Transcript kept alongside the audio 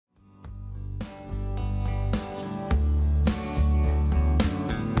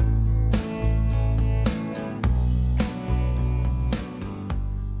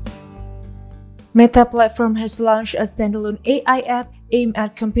Meta platform has launched a standalone AI app aimed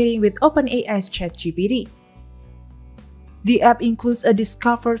at competing with OpenAI's ChatGPT. The app includes a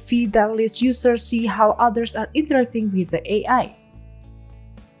discover feed that lets users see how others are interacting with the AI.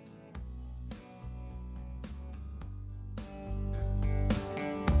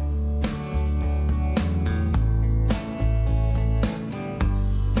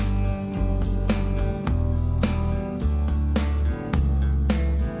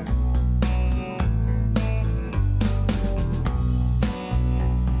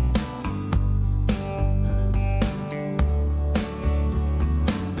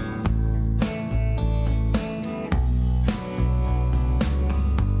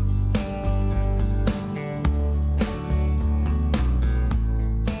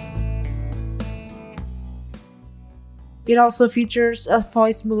 It also features a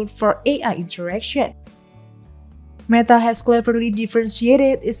voice mode for AI interaction. Meta has cleverly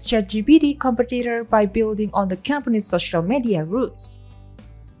differentiated its ChatGPT competitor by building on the company's social media roots.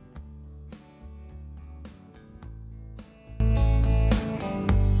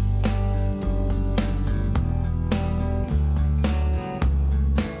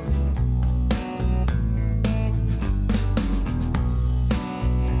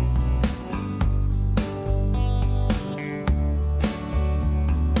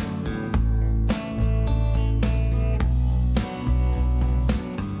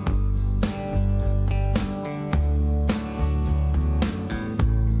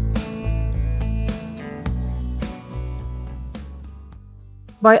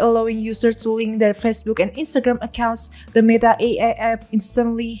 By allowing users to link their Facebook and Instagram accounts, the Meta AI app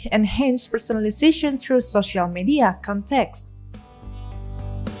instantly enhances personalization through social media context.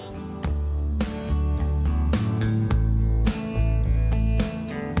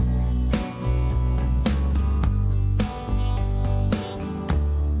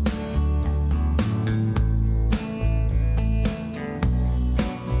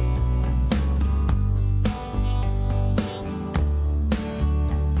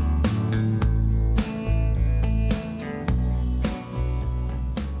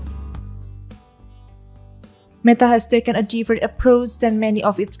 Meta has taken a different approach than many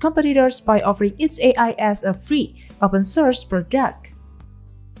of its competitors by offering its AI as a free, open-source product.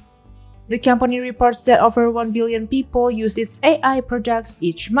 The company reports that over 1 billion people use its AI products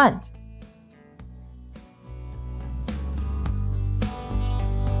each month.